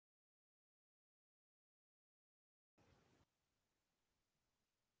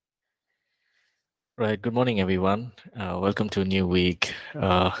Right. Good morning, everyone. Welcome to a new week.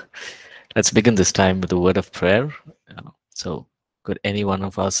 Let's begin this time with a word of prayer. So, could any one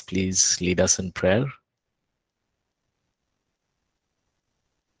of us please lead us in prayer?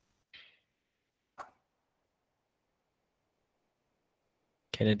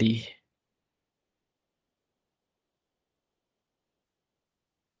 Kennedy.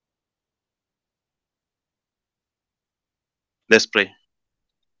 Let's pray.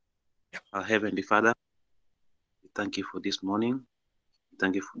 Our Heavenly Father, we thank you for this morning. We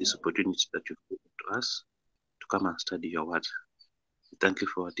thank you for this opportunity that you've given to us to come and study your word. We thank you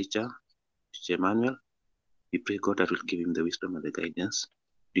for our teacher, Teacher Emmanuel. We pray, God, that will give him the wisdom and the guidance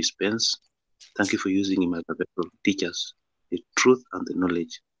to dispense. Thank you for using him as a vessel to teach us the truth and the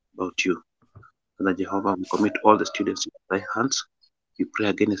knowledge about you. Father Jehovah, we commit all the students in thy hands. We pray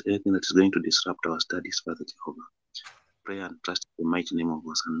against anything that is going to disrupt our studies, Father Jehovah. Pray and trust in the mighty name of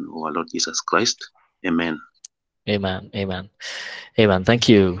our Lord Jesus Christ. Amen. Amen. Amen. Amen. Thank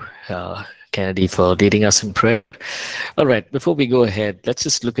you, Kennedy, for leading us in prayer. All right. Before we go ahead, let's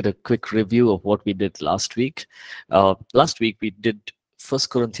just look at a quick review of what we did last week. Last week, we did 1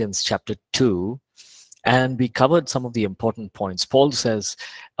 Corinthians chapter 2. And we covered some of the important points. Paul says,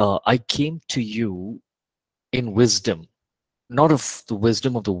 I came to you in wisdom, not of the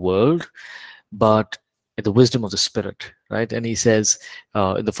wisdom of the world, but the wisdom of the Spirit, right? And he says,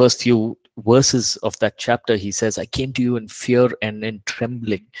 in the first few verses of that chapter, he says, I came to you in fear and in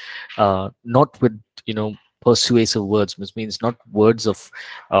trembling, not with, persuasive words, which means not words of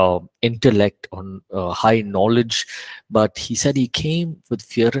intellect on high knowledge, but he said he came with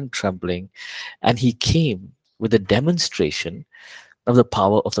fear and trembling, and he came with a demonstration of the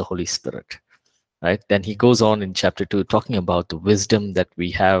power of the Holy Spirit. Right. Then he goes on in chapter 2 talking about the wisdom that we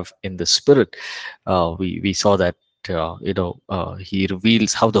have in the Spirit. We saw that he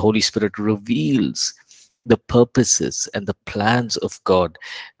reveals how the Holy Spirit reveals the purposes and the plans of God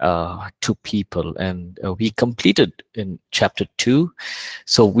to people, and we completed in chapter 2.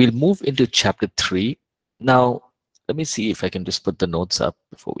 So we'll move into chapter 3 now. Let me see if I can just put the notes up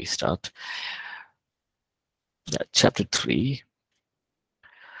before we start. Chapter 3.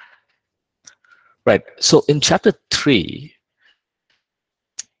 Right. So in chapter 3,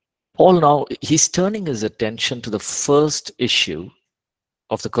 Paul now, he's turning his attention to the first issue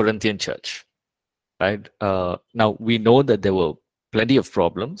of the Corinthian church, right? Now, we know that there were plenty of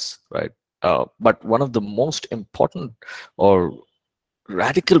problems, right? But one of the most important or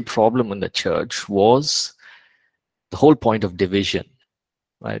radical problem in the church was the whole point of division,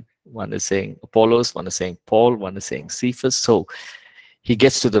 right? One is saying Apollos, one is saying Paul, one is saying Cephas. So he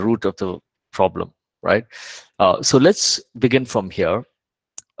gets to the root of the problem, right? So let's begin from here.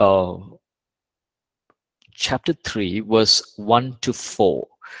 Chapter 3, verse 1 to 4,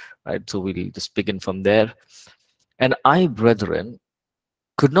 right? So we'll just begin from there. And I, brethren,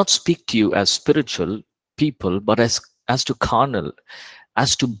 could not speak to you as spiritual people, but as to carnal,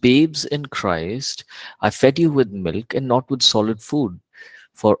 as to babes in Christ. I fed you with milk and not with solid food,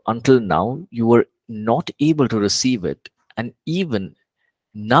 for until now you were not able to receive it, and even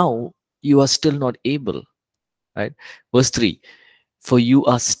now you are still not able, right? Verse 3, for you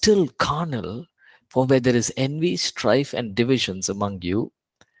are still carnal. For where there is envy, strife, and divisions among you,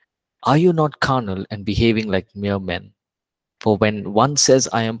 are you not carnal and behaving like mere men? For when one says,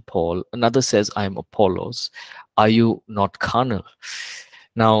 I am Paul, another says, I am Apollos, are you not carnal?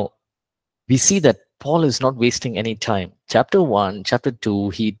 Now, we see that Paul is not wasting any time. Chapter 1, chapter 2,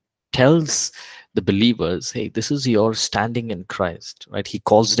 he tells the believers, hey, this is your standing in Christ, right? He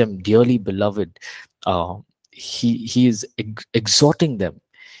calls them dearly beloved. He is exhorting them.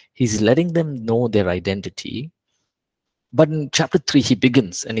 He's letting them know their identity. But in chapter 3, he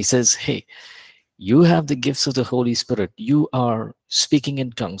begins and he says, hey, you have the gifts of the Holy Spirit. You are speaking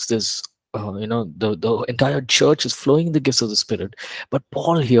in tongues. There's, the entire church is flowing in the gifts of the Spirit. But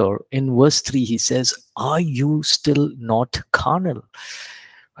Paul here in verse 3, he says, are you still not carnal?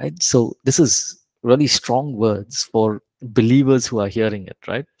 Right? So this is really strong words for believers who are hearing it,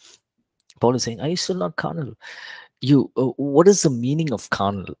 right? Paul is saying, are you still not carnal? What is the meaning of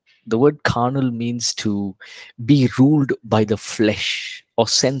carnal? The word carnal means to be ruled by the flesh or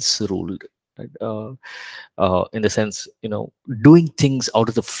sense ruled, right? In the sense, doing things out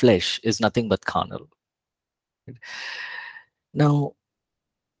of the flesh is nothing but carnal. Right? Now,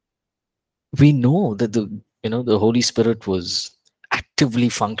 we know that the Holy Spirit was actively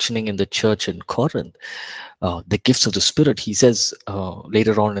functioning in the church in Corinth. The gifts of the Spirit, he says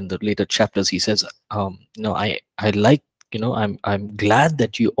later on in the later chapters, he says, I like, I'm glad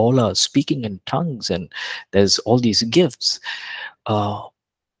that you all are speaking in tongues and there's all these gifts.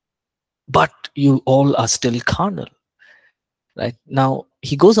 but you all are still carnal. Right? Now,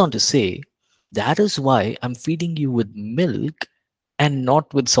 he goes on to say, that is why I'm feeding you with milk and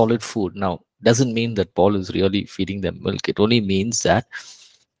not with solid food. Now, doesn't mean that Paul is really feeding them milk. It only means that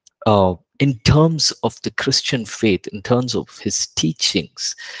in terms of the Christian faith, in terms of his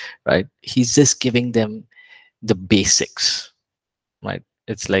teachings, right, he's just giving them the basics, right?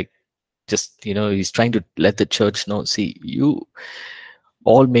 It's like, just, he's trying to let the church know, see, you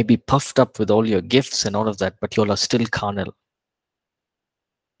all may be puffed up with all your gifts and all of that, but you all are still carnal.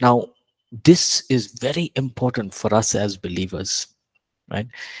 Now, this is very important for us as believers, right?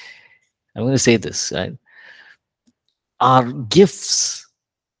 I'm going to say this, right? Our gifts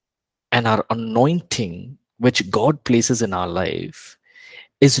and our anointing, which God places in our life,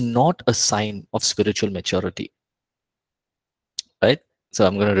 is not a sign of spiritual maturity, right? So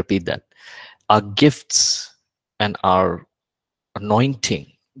I'm going to repeat that. Our gifts and our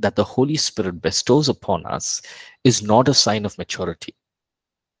anointing that the Holy Spirit bestows upon us is not a sign of maturity,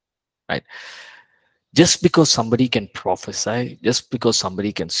 right? Just because somebody can prophesy, just because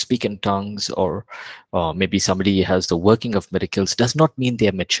somebody can speak in tongues, or maybe somebody has the working of miracles, does not mean they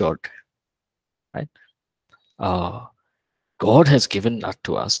are matured, right? Uh, God has given that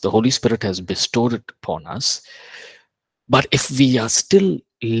to us. The Holy Spirit has bestowed it upon us. But if we are still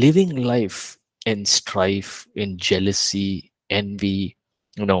living life in strife, in jealousy, envy,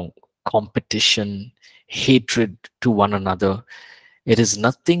 competition, hatred to one another, it is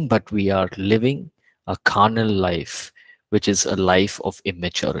nothing but we are living a carnal life, which is a life of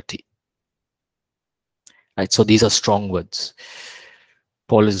immaturity. Right? So these are strong words.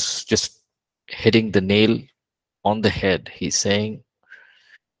 Paul is just hitting the nail on the head. He's saying,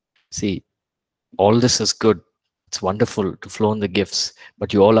 see, all this is good. It's wonderful to flow in the gifts,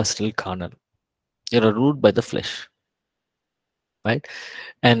 but you all are still carnal. You're ruled by the flesh, right?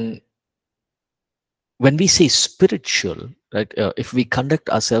 And when we say spiritual, right, if we conduct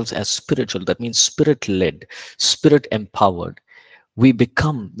ourselves as spiritual, that means spirit-led, spirit-empowered, we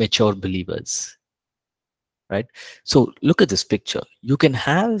become mature believers, right? So look at this picture. You can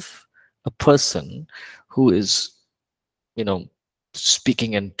have a person who is,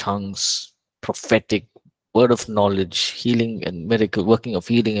 speaking in tongues, prophetic, word of knowledge, healing and miracle, working of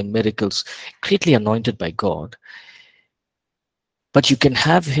healing and miracles, greatly anointed by God. But you can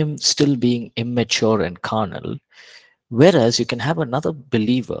have him still being immature and carnal, whereas you can have another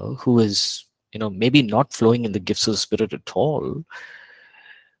believer who is, maybe not flowing in the gifts of the Spirit at all,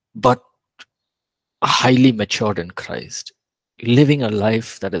 but highly matured in Christ, living a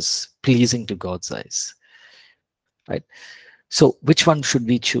life that is pleasing to God's eyes, right? So which one should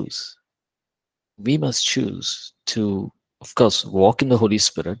we choose? We must choose to, of course, walk in the Holy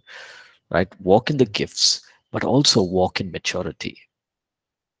Spirit, right? Walk in the gifts, but also walk in maturity,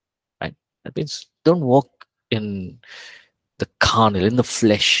 right? That means don't walk in the carnal, in the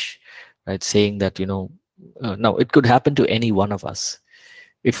flesh, right? Saying that, now it could happen to any one of us.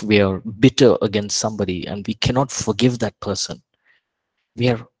 If we are bitter against somebody and we cannot forgive that person, we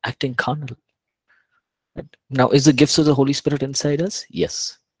are acting carnal. Right? Now, is the gifts of the Holy Spirit inside us?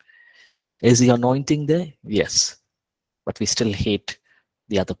 Yes. Is the anointing there? Yes. But we still hate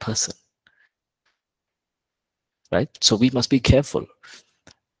the other person, right? So we must be careful.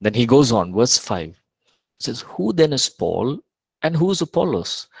 Then he goes on, verse 5 says, who then is Paul and who is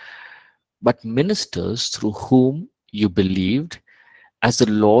Apollos? But ministers through whom you believed, as the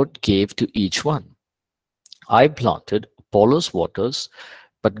Lord gave to each one. I planted, Apollos waters,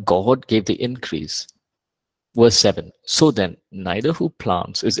 but God gave the increase. Verse 7, so then neither who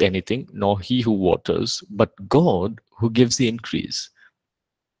plants is anything, nor he who waters, but God who gives the increase.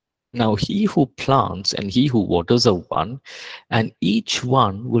 Now he who plants and he who waters are one, and each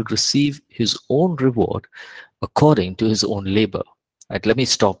one will receive his own reward according to his own labor. Right, let me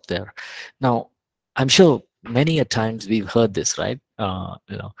stop there. Now, I'm sure many a times we've heard this, right?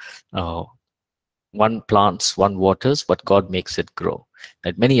 One plants, one waters, but God makes it grow.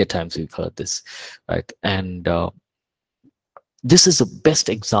 Right? Many a times we've heard this, right? And this is the best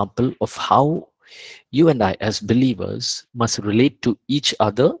example of how you and I, as believers, must relate to each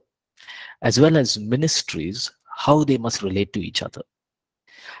other, as well as ministries, how they must relate to each other.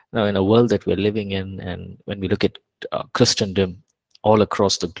 Now, in a world that we're living in, and when we look at Christendom all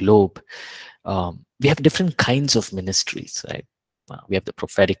across the globe, we have different kinds of ministries, right? We have the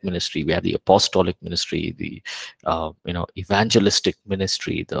prophetic ministry, we have the apostolic ministry, the evangelistic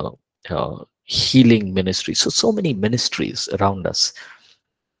ministry, the healing ministry. So many ministries around us.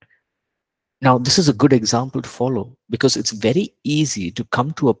 Now, this is a good example to follow because it's very easy to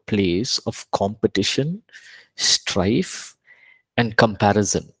come to a place of competition, strife, and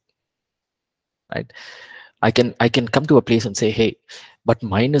comparison. right? I can come to a place and say, hey, but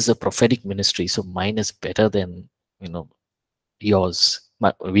mine is a prophetic ministry, so mine is better than, you know, yours.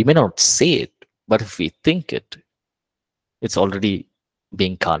 We may not say it, but if we think it, it's already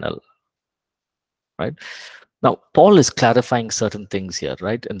being carnal, right? Now, Paul is clarifying certain things here,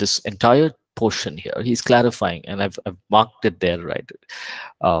 right? In this entire portion here, he's clarifying, and I've marked it there, right?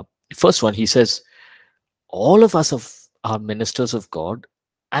 Uh, First one, he says, all of us are ministers of God,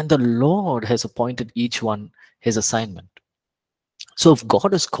 and the Lord has appointed each one his assignment. So if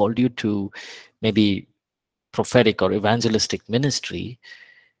God has called you to maybe prophetic or evangelistic ministry,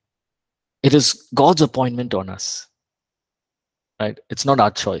 it is God's appointment on us, right? It's not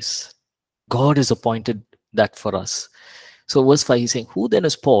our choice. God has appointed that for us. So verse 5, he's saying, who then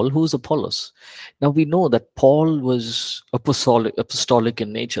is Paul? Who is Apollos? Now we know that Paul was apostolic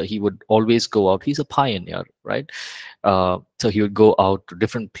in nature. He would always go out. He's a pioneer, right? So he would go out to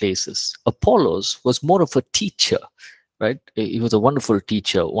different places. Apollos was more of a teacher, right? He was a wonderful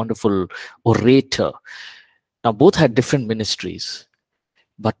teacher, wonderful orator. Now both had different ministries,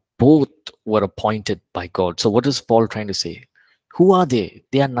 but both were appointed by God. So what is Paul trying to say? Who are they?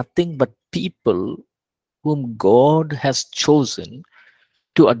 They are nothing but people whom God has chosen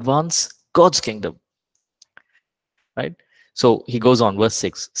to advance God's kingdom, right? So he goes on, verse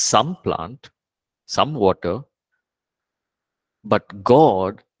 6, some plant, some water, but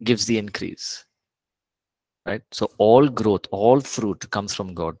God gives the increase, right? So all growth, all fruit comes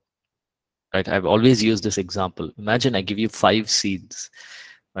from God, right? I've always used this example. Imagine I give you 5 seeds,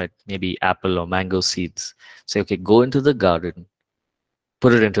 right? Maybe apple or mango seeds. Say, okay, go into the garden,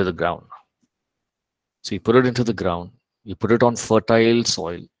 put it into the ground. So you put it into the ground, you put it on fertile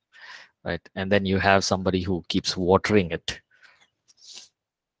soil, right? And then you have somebody who keeps watering it.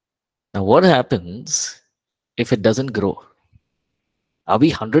 Now, what happens if it doesn't grow? Are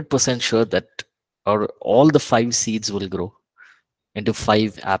we 100% sure that all the 5 seeds will grow into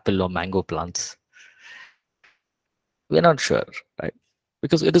 5 apple or mango plants? We're not sure, right?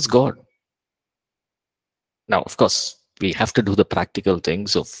 Because it is God. Now, of course, we have to do the practical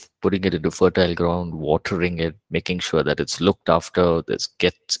things of putting it into fertile ground, watering it, making sure that it's looked after. This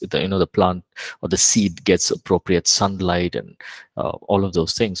gets the plant or the seed gets appropriate sunlight and all of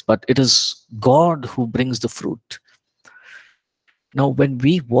those things. But it is God who brings the fruit. Now, when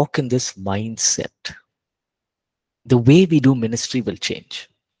we walk in this mindset, the way we do ministry will change,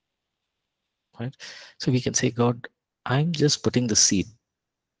 right? So we can say, God, I'm just putting the seed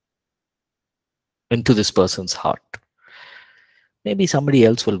into this person's heart. Maybe somebody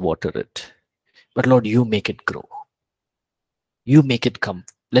else will water it, but Lord, you make it grow. You make it come.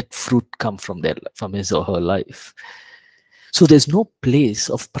 Let fruit come from his or her life. So there's no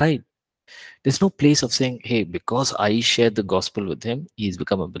place of pride. There's no place of saying, hey, because I shared the gospel with him, he's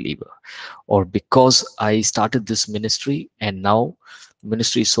become a believer. Or because I started this ministry and now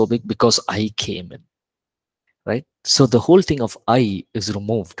ministry is so big because I came in. Right? So the whole thing of I is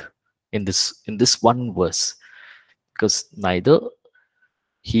removed in this one verse. Because neither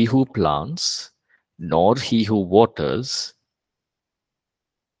he who plants nor he who waters,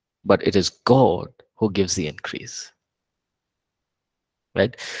 but it is God who gives the increase.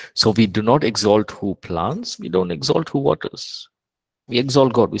 Right? So we do not exalt who plants, we don't exalt who waters. We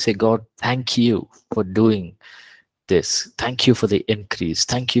exalt God. We say, God, thank you for doing this. Thank you for the increase.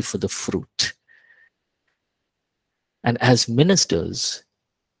 Thank you for the fruit. And as ministers,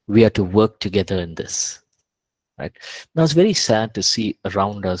 we are to work together in this. Right? Now, it's very sad to see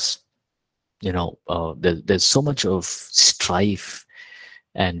around us, there's so much of strife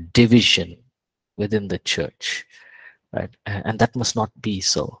and division within the church. Right? And that must not be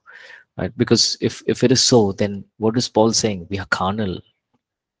so. Right? Because if it is so, then what is Paul saying? We are carnal.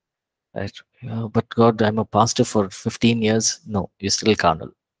 Right? But God, I'm a pastor for 15 years. No, you're still carnal.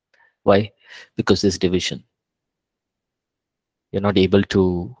 Why? Because there's division. You're not able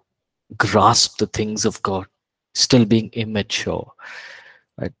to grasp the things of God, still being immature.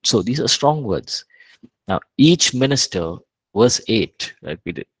 Right? So these are strong words. Now, each minister, verse 8, right,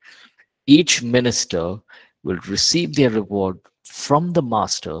 we did. Each minister will receive their reward from the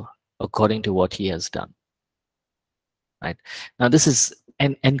master according to what he has done. Right? Now, this is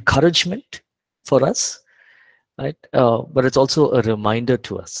an encouragement for us, right? But it's also a reminder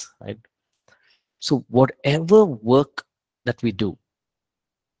to us, right? So whatever work that we do,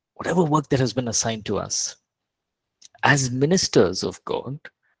 whatever work that has been assigned to us, as ministers of God,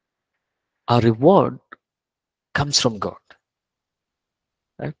 our reward comes from God.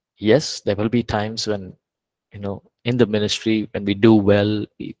 Right? Yes, there will be times when, in the ministry, when we do well,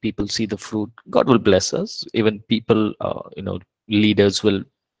 people see the fruit, God will bless us. Even people, leaders will,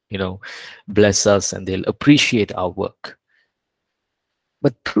 bless us and they'll appreciate our work.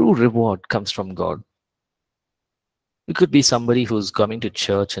 But true reward comes from God. It could be somebody who's coming to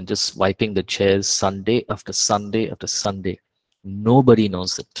church and just wiping the chairs Sunday after Sunday after Sunday. Nobody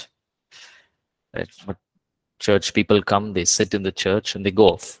knows it. Right? But church people come, they sit in the church and they go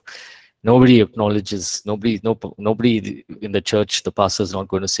off. Nobody acknowledges, nobody in the church, the pastor is not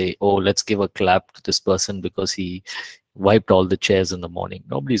going to say, oh, let's give a clap to this person because he wiped all the chairs in the morning.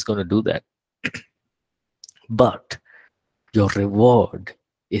 Nobody's going to do that. But your reward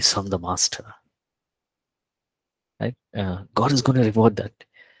is from the master. Right? God is going to reward that.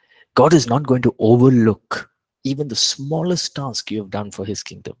 God is not going to overlook even the smallest task you have done for his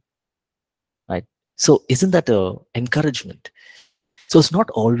kingdom. Right? So isn't that a encouragement? So it's not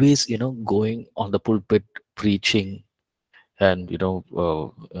always, going on the pulpit preaching and,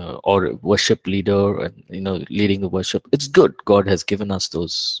 or worship leader and, leading the worship. It's good. God has given us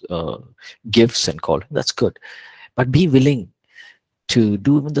those gifts and call. That's good. But be willing to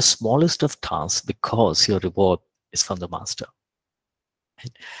do even the smallest of tasks because your reward is from the master.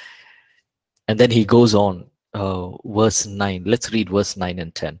 And then he goes on, verse 9. Let's read verse 9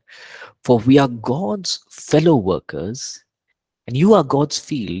 and 10. For we are God's fellow workers, and you are God's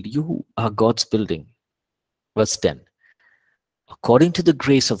field, you are God's building. Verse 10. According to the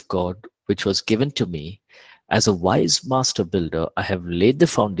grace of God, which was given to me, as a wise master builder, I have laid the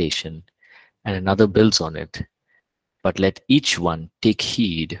foundation, and another builds on it. But let each one take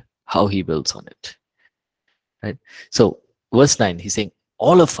heed how he builds on it. Right? So, verse 9, he's saying,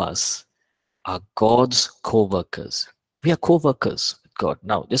 all of us are God's co-workers. We are co-workers with God.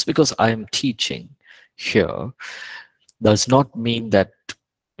 Now, just because I am teaching here does not mean that,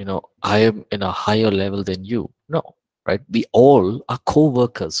 I am in a higher level than you. No, right? We all are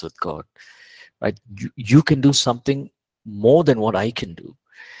co-workers with God, right? You can do something more than what I can do,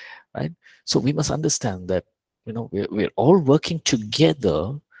 right? So we must understand that, we're all working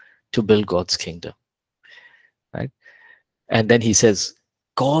together to build God's kingdom, right? And then he says,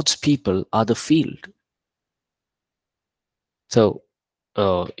 God's people are the field. So,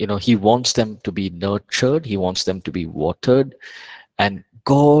 he wants them to be nurtured. He wants them to be watered. And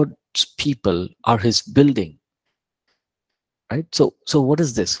God's people are his building. Right? So what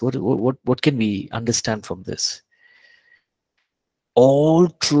is this? What can we understand from this? All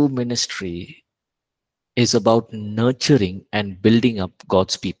true ministry is about nurturing and building up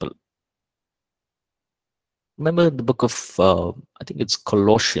God's people. Remember the book of, I think it's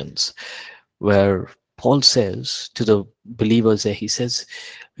Colossians, where Paul says to the believers there, he says,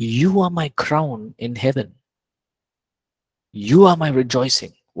 you are my crown in heaven. You are my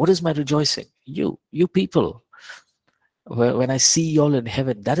rejoicing. What is my rejoicing? You people. When I see y'all in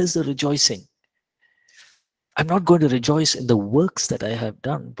heaven, that is the rejoicing. I'm not going to rejoice in the works that I have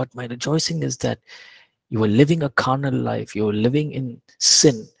done, but my rejoicing is that you were living a carnal life. You were living in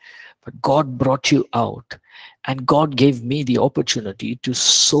sin, but God brought you out. And God gave me the opportunity to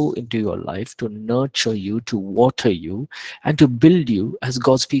sow into your life, to nurture you, to water you, and to build you as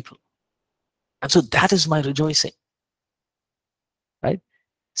God's people. And so that is my rejoicing. Right?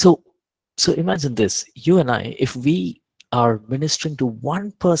 So imagine this. You and I, if we are ministering to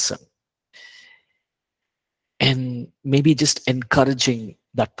one person and maybe just encouraging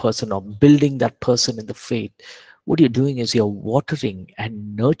that person or building that person in the faith, what you're doing is you're watering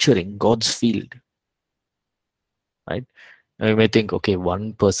and nurturing God's field. Right? Now you may think, okay,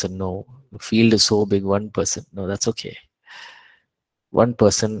 one person, no, the field is so big, one person. No, that's okay. One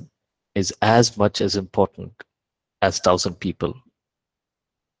person is as much as important as 1,000 people.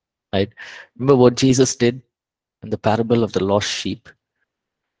 Right? Remember what Jesus did in the parable of the lost sheep?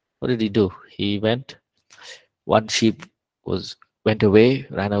 What did he do? He went, one sheep went away,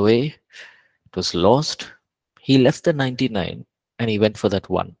 ran away, it was lost. He left the 99 and he went for that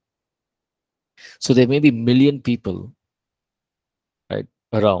one. So there may be million people, right,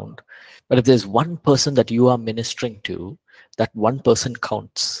 around, but if there's one person that you are ministering to, that one person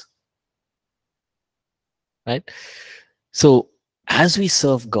counts, right? So as we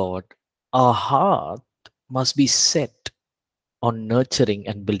serve God, our heart must be set on nurturing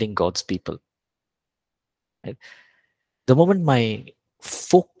and building God's people. Right? The moment my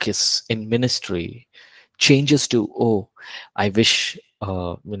focus in ministry changes to, oh, I wish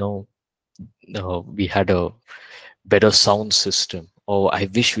we had a better sound system, or I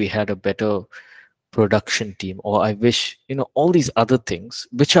wish we had a better production team, or I wish, all these other things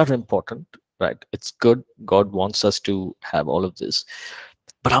which are important, right? It's good. God wants us to have all of this,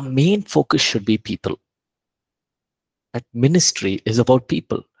 but our main focus should be people. That ministry is about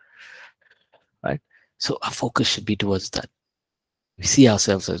people, right? So our focus should be towards that. We see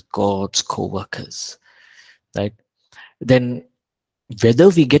ourselves as God's co-workers, right? Then whether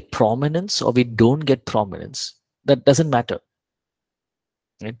we get prominence or we don't get prominence, that doesn't matter,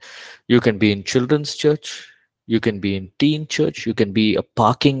 right? You can be in children's church, you can be in teen church, you can be a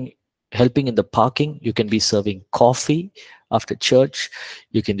parking, helping in the parking, you can be serving coffee after church,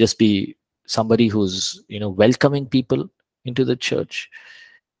 you can just be somebody who's, welcoming people into the church.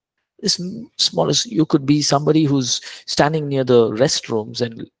 As small as you could be somebody who's standing near the restrooms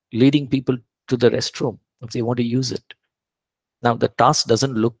and leading people to the restroom if they want to use it. Now the task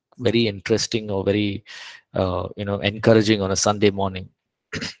doesn't look very interesting or very encouraging on a Sunday morning,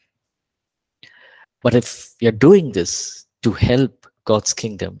 but if you're doing this to help God's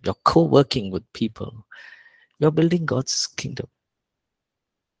kingdom, you're co-working with people, you're building God's kingdom.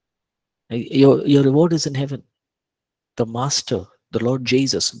 Your reward is in heaven. The master, the Lord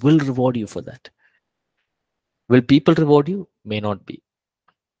Jesus, will reward you for that. Will people reward you? May not be,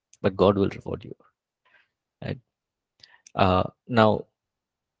 but God will reward you, right? Now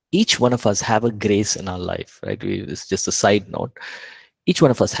each one of us have a grace in our life, right? It's just a side note. Each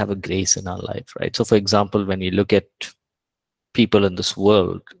one of us have a grace in our life, right? So for example, when we look at people in this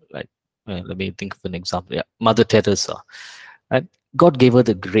world, like, let me think of an example. Yeah, Mother Teresa, right? God gave her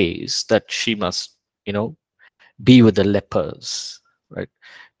the grace that she must, be with the lepers, right?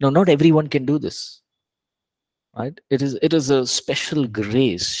 No, not everyone can do this, right? It is a special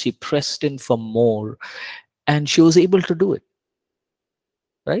grace. She pressed in for more, and she was able to do it,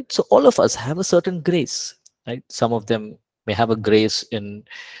 right? So all of us have a certain grace, right? Some of them may have a grace in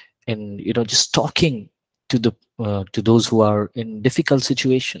just talking to those who are in difficult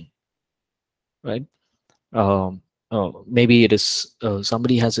situation, right? um, Maybe it is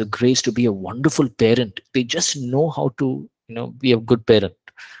somebody has a grace to be a wonderful parent. They just know how to be a good parent,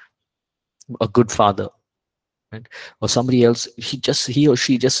 a good father, right? Or somebody else, he or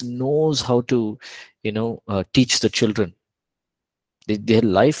she just knows how to teach the children. Their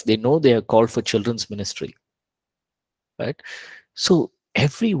life, they know they are called for children's ministry, right? So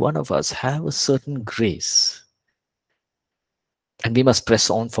every one of us have a certain grace, and we must press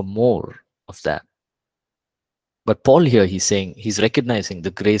on for more of that. But Paul here, he's saying, he's recognizing the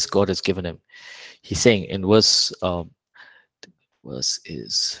grace God has given him. He's saying in verse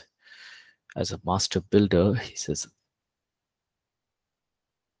is, as a master builder, he says,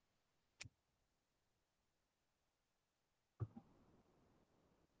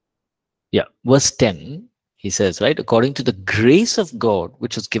 yeah, verse 10, he says, right, according to the grace of God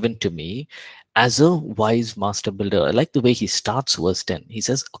which was given to me as a wise master builder. I like the way he starts verse 10. He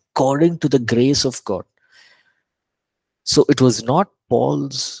says, according to the grace of God. So it was not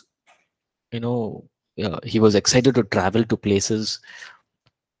Paul's, he was excited to travel to places.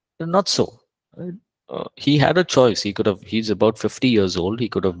 Not so, right? He had a choice. He's about 50 years old. He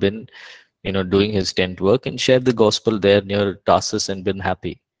could have been, doing his tent work and shared the gospel there near Tarsus and been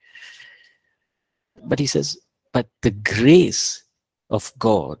happy. But he says, but the grace of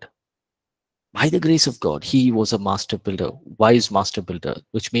God, by the grace of God, he was a master builder, wise master builder,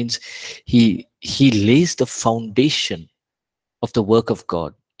 which means he lays the foundation of the work of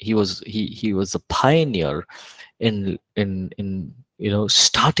God. He was a pioneer in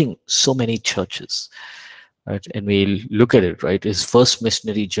starting so many churches, right? And we look at it, right? His first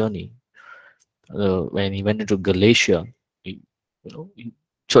missionary journey, when he went into Galatia, he,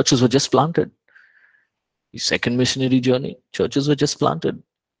 churches were just planted. His second missionary journey, churches were just planted,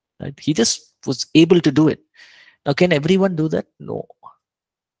 right? He just was able to do it. Now, can everyone do that? No.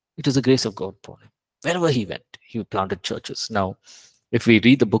 It is the grace of God upon him. Wherever he went, he planted churches. Now, if we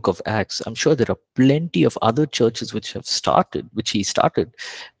read the book of Acts, I'm sure there are plenty of other churches which he started,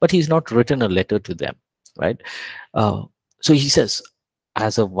 but he's not written a letter to them, right? So he says,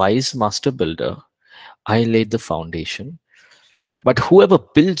 as a wise master builder, I laid the foundation, but whoever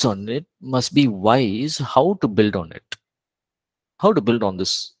builds on it must be wise how to build on it, how to build on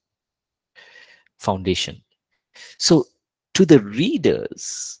this foundation. So to the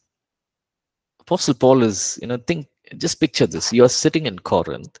readers, Apostle Paul is, just picture this. You're sitting in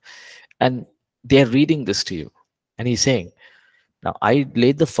Corinth and they're reading this to you. And he's saying, now I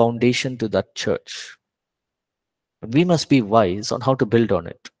laid the foundation to that church. We must be wise on how to build on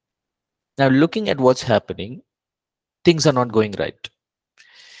it. Now, looking at what's happening, things are not going right.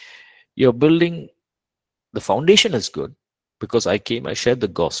 You're building, the foundation is good because I shared the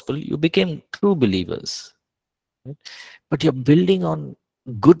gospel, you became true believers. Right? But you're building on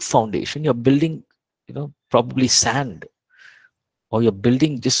good foundation. You're building, probably sand, or you're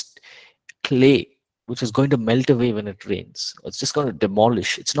building just clay, which is going to melt away when it rains. It's just going to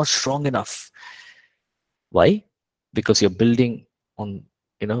demolish. It's not strong enough. Why? Because you're building on,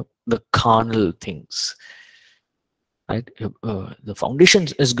 the carnal things, right? The foundation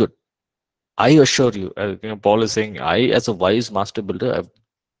is good. I assure you, Paul is saying, I, as a wise master builder, I've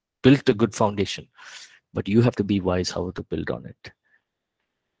built a good foundation, but you have to be wise how to build on it.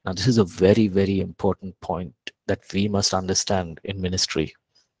 Now, this is a very, very important point that we must understand in ministry,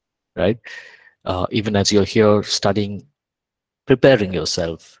 right? Even as you're here studying, preparing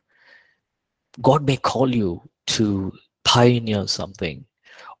yourself, God may call you to pioneer something,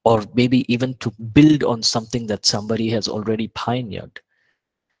 or maybe even to build on something that somebody has already pioneered,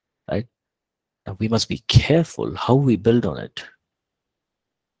 right? Now, we must be careful how we build on it,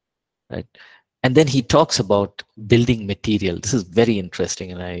 right? And then he talks about building material. This is very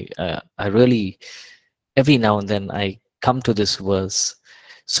interesting, and I really, every now and then I come to this verse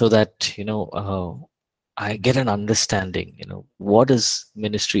so that I get an understanding. What is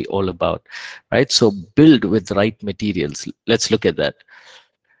ministry all about, right? So build with right materials. Let's look at that.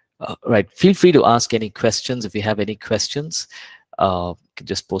 Right. Feel free to ask any questions. If you have any questions, you can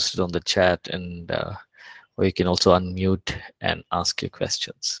just post it on the chat, and or you can also unmute and ask your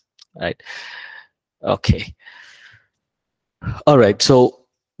questions. Right. Okay. All right. So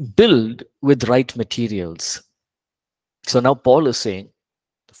build with right materials. So now Paul is saying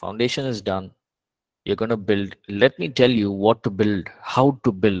the foundation is done. You're going to build. Let me tell you what to build, how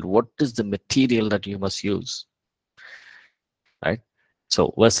to build, what is the material that you must use. Right.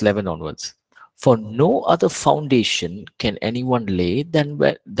 So verse 11 onwards. For no other foundation can anyone lay than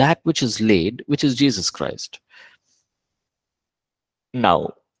that which is laid, which is Jesus Christ.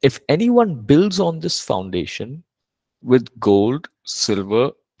 Now, if anyone builds on this foundation with gold,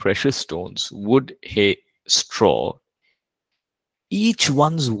 silver, precious stones, wood, hay, straw, each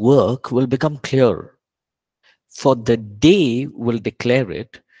one's work will become clear, for the day will declare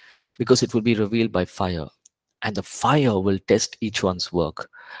it, because it will be revealed by fire, and the fire will test each one's work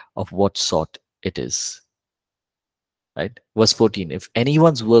of what sort it is. Right? Verse 14, if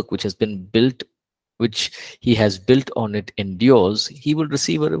anyone's work which has been built, which he has built on it endures, he will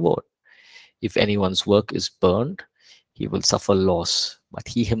receive a reward. If anyone's work is burned, he will suffer loss, but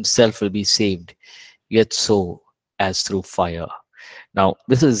he himself will be saved, yet so as through fire. Now,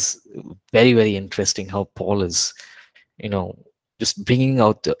 this is very, very interesting how Paul is, just bringing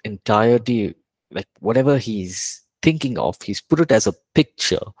out the entirety, like whatever he's thinking of, he's put it as a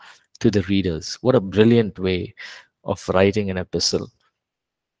picture to the readers. What a brilliant way of writing an epistle.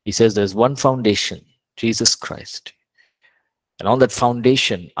 He says there's one foundation, Jesus Christ. And on that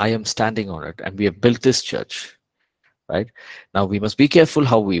foundation, I am standing on it, and we have built this church, right? Now, we must be careful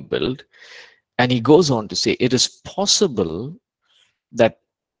how we build. And he goes on to say, it is possible that,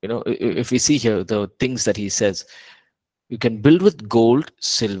 if we see here the things that he says, you can build with gold,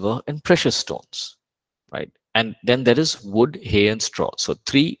 silver, and precious stones, right? And then there is wood, hay, and straw. So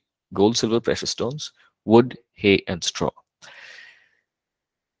 3: gold, silver, precious stones, wood, hay, and straw.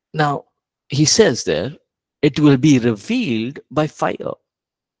 Now, he says there, it will be revealed by fire.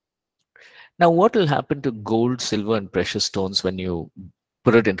 Now, what will happen to gold, silver, and precious stones when you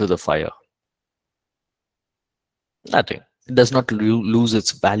put it into the fire? Nothing. It does not lose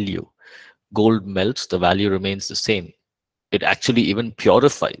its value. Gold melts, the value remains the same. It actually even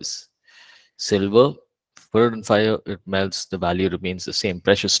purifies. Silver, put it in fire, it melts, the value remains the same.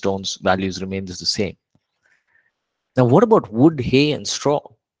 Precious stones, values remains the same. Now, what about wood, hay, and straw?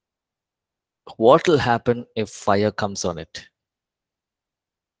 What will happen if fire comes on it?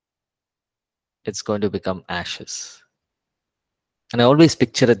 It's going to become ashes. And I always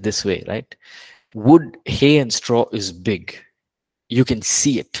picture it this way, right? Wood, hay, and straw is big. You can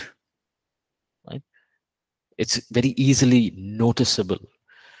see it, right? It's very easily noticeable,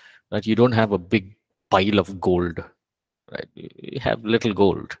 right? You don't have a big pile of gold, right? You have little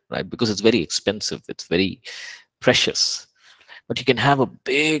gold, right? Because it's very expensive. It's very precious. But you can have a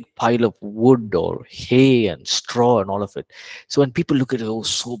big pile of wood or hay and straw and all of it. So when people look at it, oh,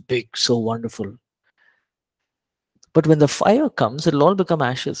 so big, so wonderful. But when the fire comes, it'll all become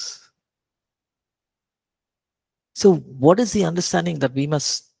ashes. So what is the understanding that we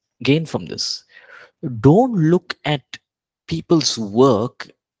must gain from this? Don't look at people's work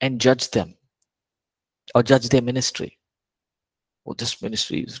and judge them or judge their ministry. Oh, this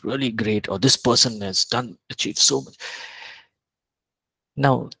ministry is really great, or this person has achieved so much.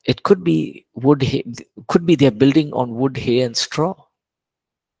 Now, it could be wood, hay, could be they're building on wood, hay, and straw.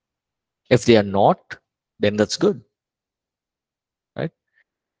 If they are not, then that's good, right?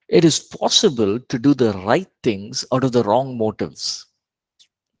 It is possible to do the right things out of the wrong motives,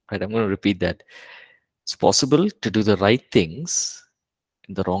 right? I'm going to repeat that. It's possible to do the right things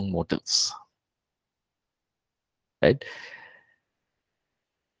in the wrong motives, right?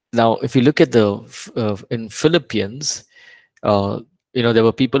 Now, if you look at the in Philippians, uh, there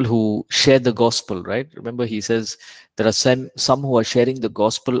were people who shared the gospel, right? Remember, he says there are some who are sharing the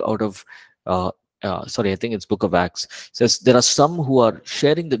gospel out of, sorry, I think it's Book of Acts. Says there are some who are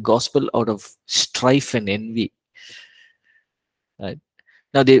sharing the gospel out of strife and envy. Right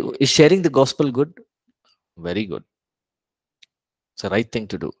now, is sharing the gospel good? Very good. It's the right thing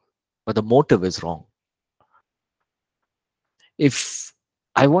to do, but the motive is wrong. If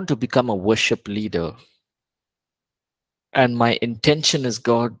I want to become a worship leader and my intention is,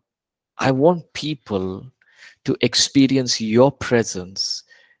 God, I want people to experience your presence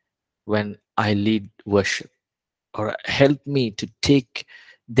when I lead worship, or help me to take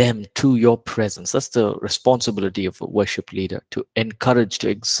them to your presence. That's the responsibility of a worship leader, to encourage, to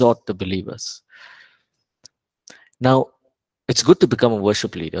exhort the believers. Now, it's good to become a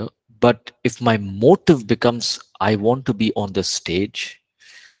worship leader, but if my motive becomes, I want to be on the stage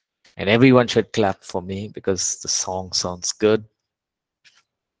and everyone should clap for me because the song sounds good,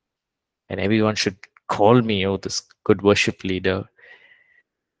 and everyone should call me, oh, this good worship leader.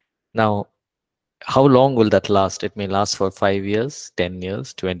 Now, how long will that last? It may last for 5 years, 10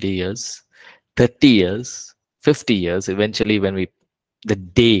 years, 20 years, 30 years, 50 years. Eventually, when the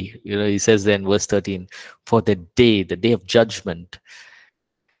day, he says there in verse 13, for the day of judgment,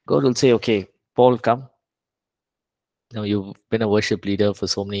 God will say, okay, Paul, come. Now, you've been a worship leader for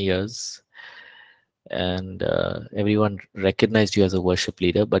so many years, and everyone recognized you as a worship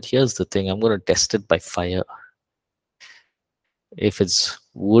leader. But here's the thing, I'm going to test it by fire. If it's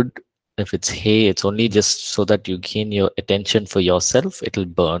wood, if it's hay, it's only just so that you gain your attention for yourself, it'll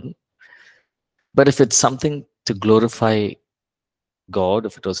burn. But if it's something to glorify God,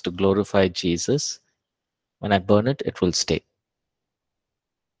 if it was to glorify Jesus, when I burn it, it will stay.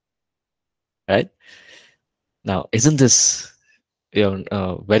 Right? Now, isn't this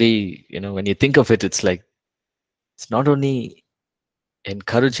very, when you think of it, it's like, it's not only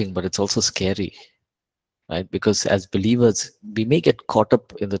encouraging, but it's also scary. Right? Because as believers, we may get caught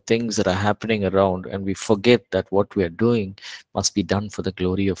up in the things that are happening around, and we forget that what we are doing must be done for the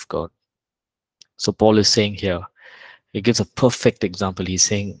glory of God. So Paul is saying here, he gives a perfect example. He's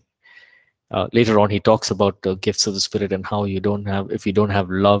saying, later on, he talks about the gifts of the Spirit and how if you don't have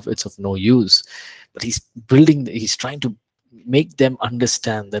love, it's of no use. But he's trying to make them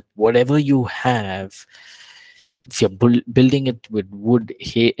understand that whatever you have, if you're building it with wood,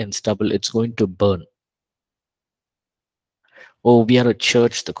 hay, and stubble, it's going to burn. Oh, we are a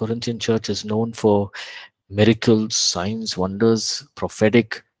church. The Corinthian church is known for miracles, signs, wonders,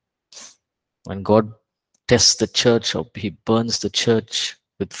 prophetic. When God tests the church, or he burns the church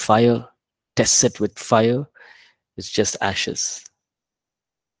with fire, tests it with fire, it's just ashes.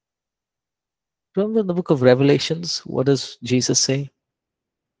 Remember in the book of Revelations, what does Jesus say?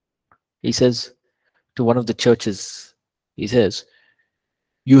 He says to one of the churches, he says,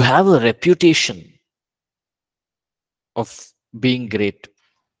 you have a reputation of being great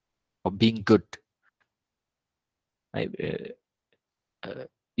or being good.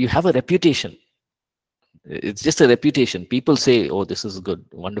 You have a reputation. It's just a reputation. People say, oh, this is good,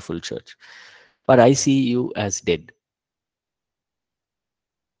 wonderful church. But I see you as dead.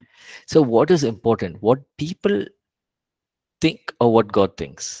 So what is important? What people think or what God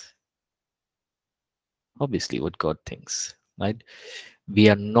thinks? Obviously, what God thinks, right? We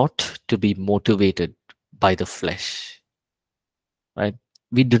are not to be motivated by the flesh, right?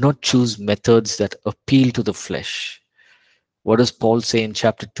 We do not choose methods that appeal to the flesh. What does Paul say in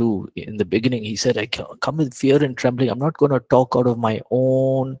chapter 2? In the beginning, he said, I come with fear and trembling. I'm not going to talk out of my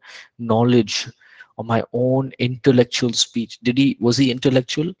own knowledge or my own intellectual speech. Was he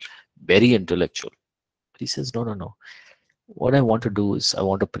intellectual? Very intellectual. But he says, no, no, no. What I want to do is I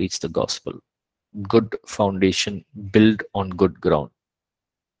want to preach the gospel. Good foundation, build on good ground.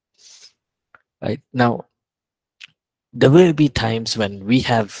 Right? Now, there will be times when we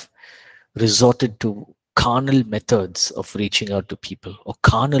have resorted to carnal methods of reaching out to people, or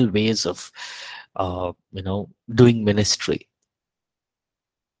carnal ways of doing ministry.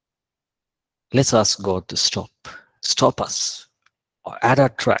 Let's ask God to stop us, or add our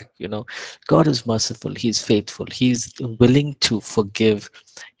track. God is merciful, he's faithful, he's willing to forgive,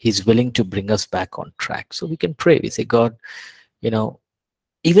 he's willing to bring us back on track. So we can pray. We say, God,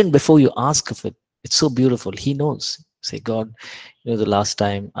 even before you ask of it, it's so beautiful. He knows. Say, God, the last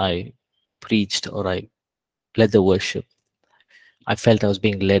time I preached or I led the worship, I felt I was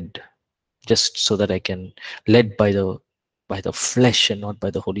being led just so that I can led by the flesh and not by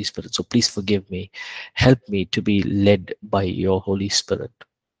the Holy Spirit. So please forgive me. Help me to be led by your Holy Spirit.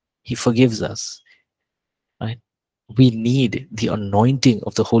 He forgives us, right? We need the anointing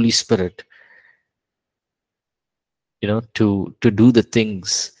of the Holy Spirit, to do the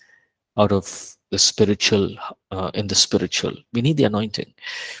things out of the spiritual, in the spiritual. We need the anointing.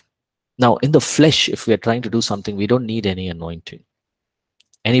 Now, in the flesh, if we are trying to do something, we don't need any anointing.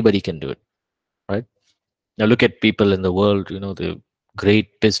 Anybody can do it, right? Now, look at people in the world, the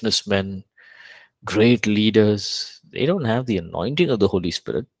great businessmen, great leaders. They don't have the anointing of the Holy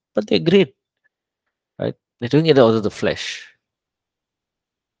Spirit, but they're great, right? They're doing it out of the flesh.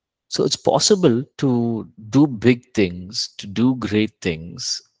 So it's possible to do big things, to do great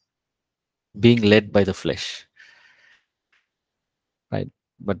things, being led by the flesh, right?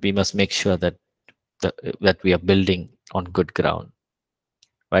 But we must make sure that we are building on good ground,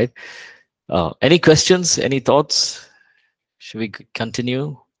 right? Any questions? Any thoughts? Should we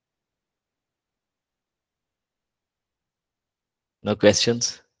continue? No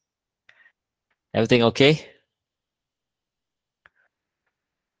questions? Everything okay?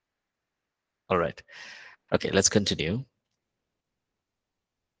 All right. Okay, let's continue.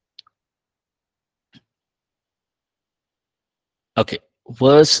 Okay,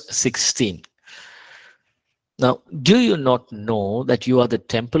 verse 16. Now, do you not know that you are the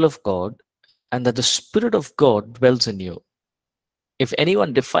temple of God and that the Spirit of God dwells in you? If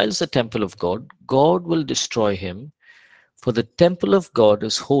anyone defiles the temple of God, God will destroy him, for the temple of God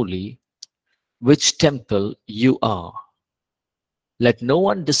is holy, which temple you are. Let no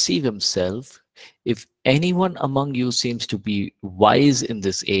one deceive himself. If anyone among you seems to be wise in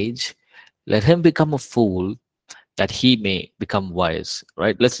this age, let him become a fool, that he may become wise.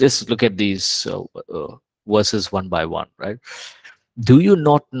 Right? Let's just look at these verses one by one. Right? Do you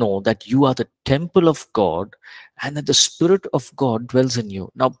not know that you are the temple of God and that the Spirit of God dwells in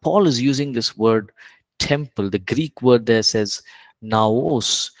you? Now, Paul is using this word temple. The Greek word there says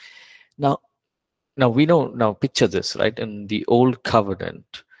naos. Now, we know, now picture this, right? In the old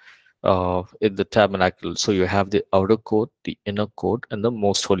covenant, in the tabernacle, so you have the outer court, the inner court, and the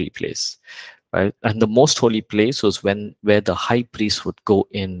most holy place, right? And the most holy place was where the high priest would go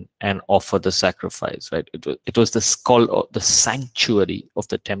in and offer the sacrifice, right? It was the skull, the sanctuary of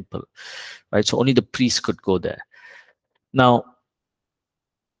the temple, right? So only the priest could go there. Now,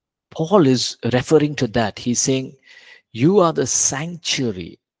 Paul is referring to that. He's saying, you are the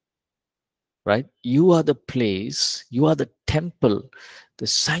sanctuary, right? You are the place, you are the temple, the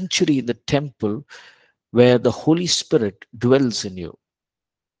sanctuary in the temple where the Holy Spirit dwells in you,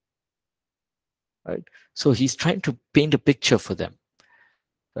 right? So he's trying to paint a picture for them,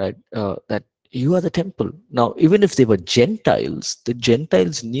 right? That you are the temple. Now, even if they were Gentiles, the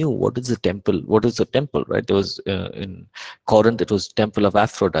Gentiles knew what is the temple, right? There was in Corinth, it was temple of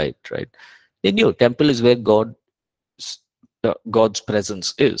Aphrodite, right? They knew temple is where God's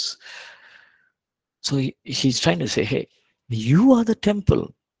presence is. So he's trying to say, hey, you are the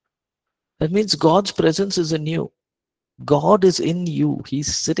temple. That means God's presence is in you. God is in you.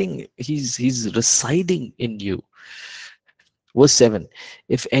 He's sitting, he's residing in you. Verse 7.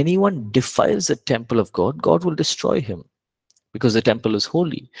 If anyone defiles the temple of God, God will destroy him, because the temple is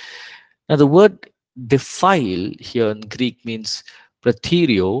holy. Now the word defile here in Greek means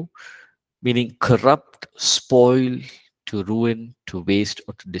pratherio, meaning corrupt, spoil, to ruin, to waste,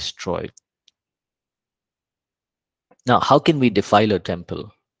 or to destroy. Now, how can we defile a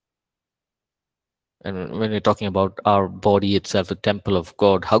temple? And when we're talking about our body itself, a temple of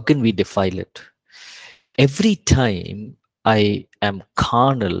God, how can we defile it? Every time I am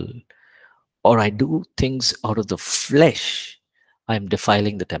carnal or I do things out of the flesh, I'm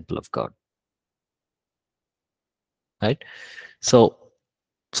defiling the temple of God. Right? So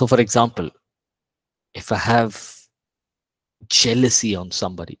for example, if I have jealousy on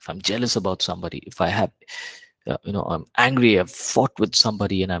somebody, if I'm jealous about somebody, if I have, I'm angry, I've fought with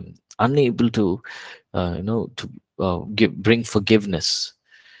somebody and I'm unable to, bring forgiveness,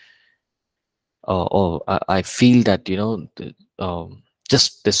 or I feel that,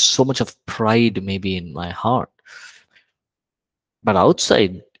 just there's so much of pride maybe in my heart, but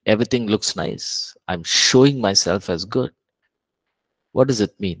outside everything looks nice. I'm showing myself as good. What does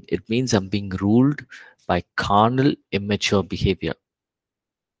it mean? It means I'm being ruled by carnal, immature behavior,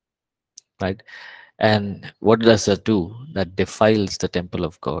 right? And what does that do? That defiles the temple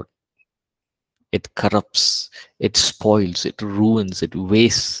of God. It corrupts, it spoils, it ruins, it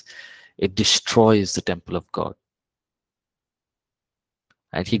wastes, it destroys the temple of God.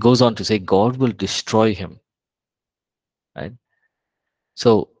 And he goes on to say, God will destroy him, right?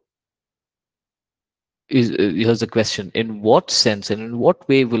 So here's the question: in what sense and in what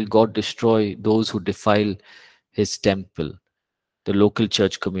way will God destroy those who defile his temple, the local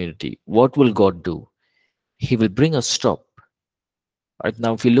church community? What will God do? he will bring a stop. Right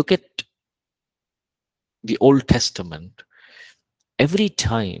now, if we look at the Old Testament, every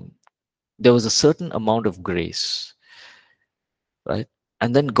time there was a certain amount of grace, right?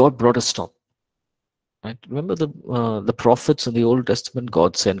 And then God brought a stop. Right? Remember the prophets in the Old Testament?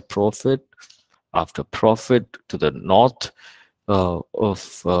 God sent prophet after prophet to the north of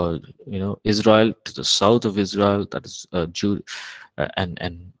Israel, to the south of Israel, that is Jude,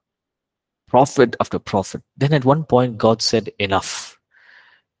 and prophet after prophet. Then at one point, God said, "Enough!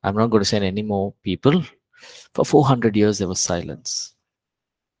 I'm not going to send any more people." For 400 years, there was silence.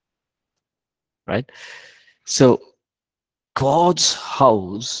 Right? So God's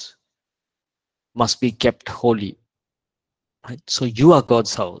house must be kept holy. Right? So you are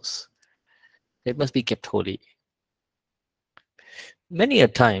God's house. It must be kept holy. Many a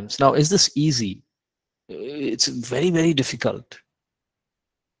times, now is this easy? It's very, very difficult.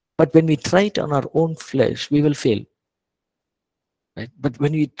 But when we try it on our own flesh, we will fail. Right? But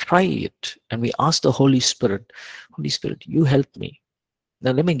when we try it and we ask the Holy Spirit, Holy Spirit, you help me.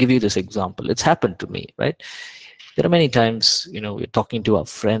 Now let me give you this example. It's happened to me, right? There are many times, we're talking to our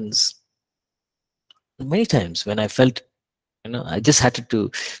friends. Many times when I felt, I just had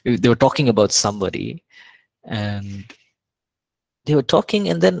to, they were talking about somebody, and they were talking,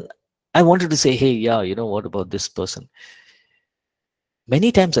 and then I wanted to say, hey, yeah, what about this person?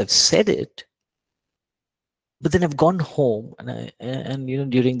 Many times I've said it, but then I've gone home, and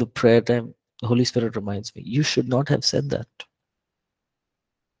during the prayer time, the Holy Spirit reminds me, you should not have said that,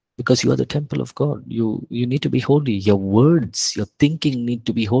 because you are the temple of God. You need to be holy. Your words, your thinking need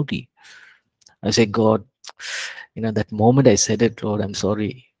to be holy. I say, God, that moment I said it, Lord, I'm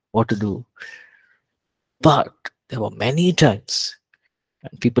sorry. What to do? But there were many times,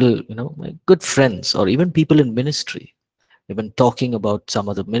 and people, my good friends, or even people in ministry, they've been talking about some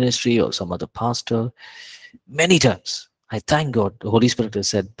other ministry or some other pastor. Many times, I thank God, the Holy Spirit has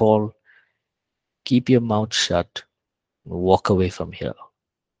said, Paul, keep your mouth shut, walk away from here.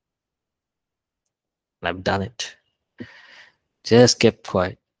 And I've done it. Just kept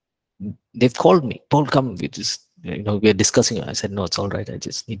quiet. They've called me, Paul, come, we're discussing. I said, no, it's all right. I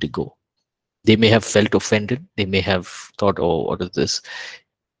just need to go. They may have felt offended. They may have thought, oh, what is this?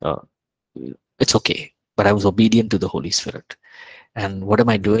 Uh, it's okay. But I was obedient to the Holy Spirit. And what am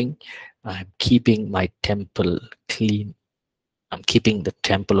I doing? I'm keeping my temple clean. I'm keeping the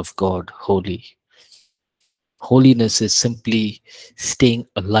temple of God holy. Holiness is simply staying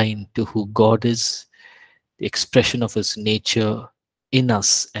aligned to who God is, the expression of his nature in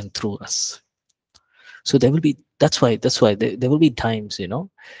us and through us. So that's why there will be times, in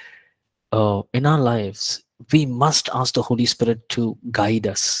our lives, we must ask the Holy Spirit to guide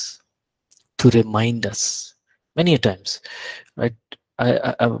us, to remind us. Many a times, right?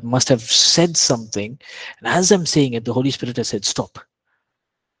 I must have said something, and as I'm saying it, the Holy Spirit has said, "Stop!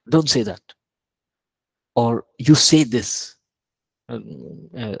 Don't say that," or "You say this."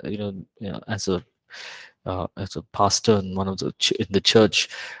 As a pastor in one of in the church,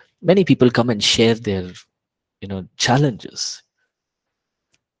 many people come and share their challenges.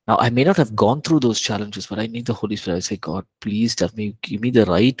 Now, I may not have gone through those challenges, but I need the Holy Spirit. I say, God, please tell me, give me the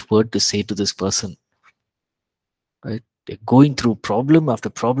right word to say to this person. Right? They're going through problem after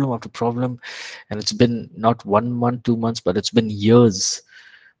problem after problem, and it's been not 1 month, 2 months, but it's been years.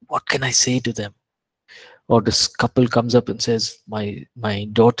 What can I say to them? Or this couple comes up and says, my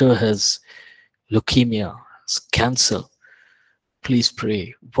daughter has leukemia, it's cancer. Please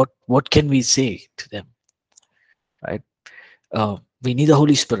pray. What can we say to them? Right? We need the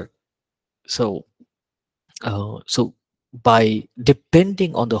Holy Spirit. So by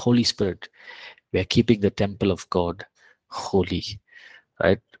depending on the Holy Spirit, we are keeping the temple of God holy.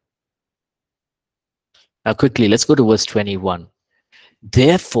 Right? Now quickly, let's go to verse 21.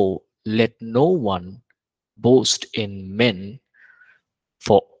 Therefore, let no one boast in men,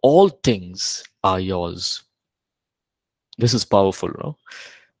 for all things are yours. This is powerful, no?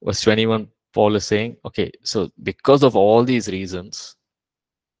 Verse 21, Paul is saying, okay, so because of all these reasons,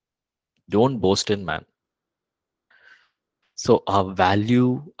 don't boast in man. So our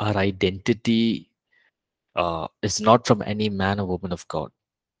value, our identity is not from any man or woman of God,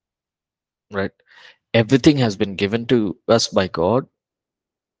 right? Everything has been given to us by God,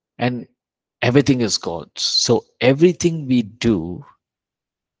 and everything is God's. So everything we do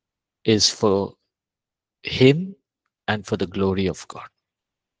is for Him and for the glory of God.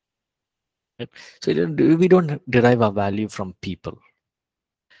 Right? So we don't derive our value from people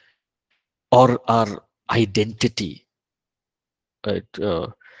or our identity. Right?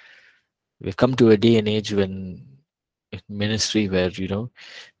 We've come to a day and age when in ministry where,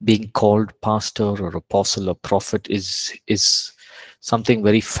 being called pastor or apostle or prophet is something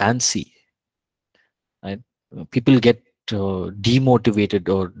very fancy, right? People get demotivated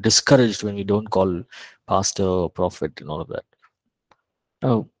or discouraged when we don't call pastor or prophet and all of that.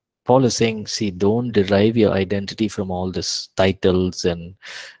 Now, Paul is saying, see, don't derive your identity from all this titles and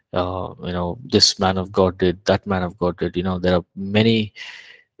this man of God did, that man of God did. There are many.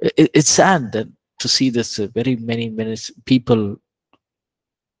 It's sad that to see this very many people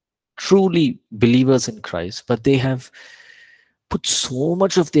truly believers in Christ, but they have put so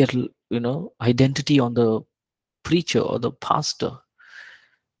much of their identity on the preacher or the pastor.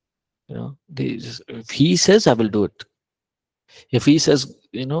 If he says, I will do it. If he says,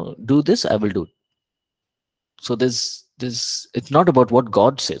 do this, I will do it. So there's it's not about what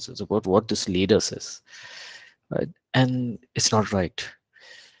God says, it's about what this leader says, right? And it's not right.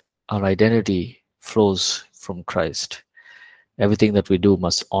 Our identity flows from Christ. Everything that we do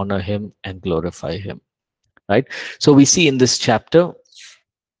must honor him and glorify him, right? So we see in this chapter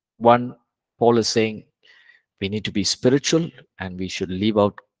one, Paul is saying we need to be spiritual and we should leave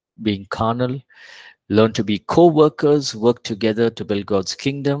out being carnal, learn to be co-workers, work together to build God's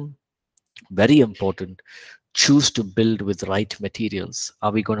kingdom. Very important. Choose to build with right materials.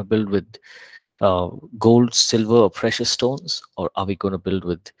 Are we going to build with gold, silver, or precious stones, or are we going to build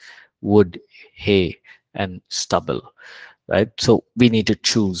with wood, hay, and stubble? Right? So we need to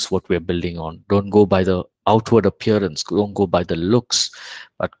choose what we're building on. Don't go by the outward appearance. Don't go by the looks,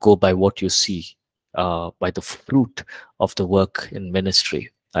 but go by what you see, by the fruit of the work in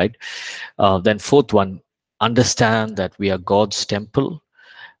ministry. Right? Then fourth one, understand that we are God's temple,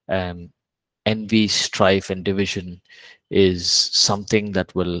 and envy, strife, and division is something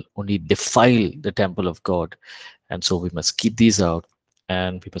that will only defile the temple of God. And so we must keep these out,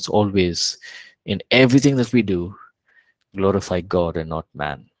 and we must always, in everything that we do, glorify God and not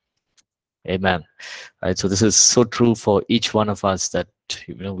man. Amen. Right. So this is so true for each one of us that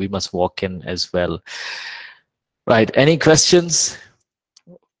we must walk in as well. Right. Any questions?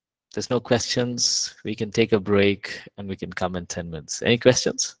 There's no questions. We can take a break and we can come in 10 minutes. Any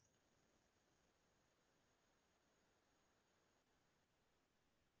questions?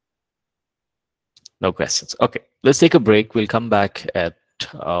 No questions. Okay, let's take a break. We'll come back at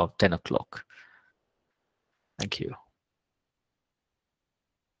 10 o'clock. Thank you.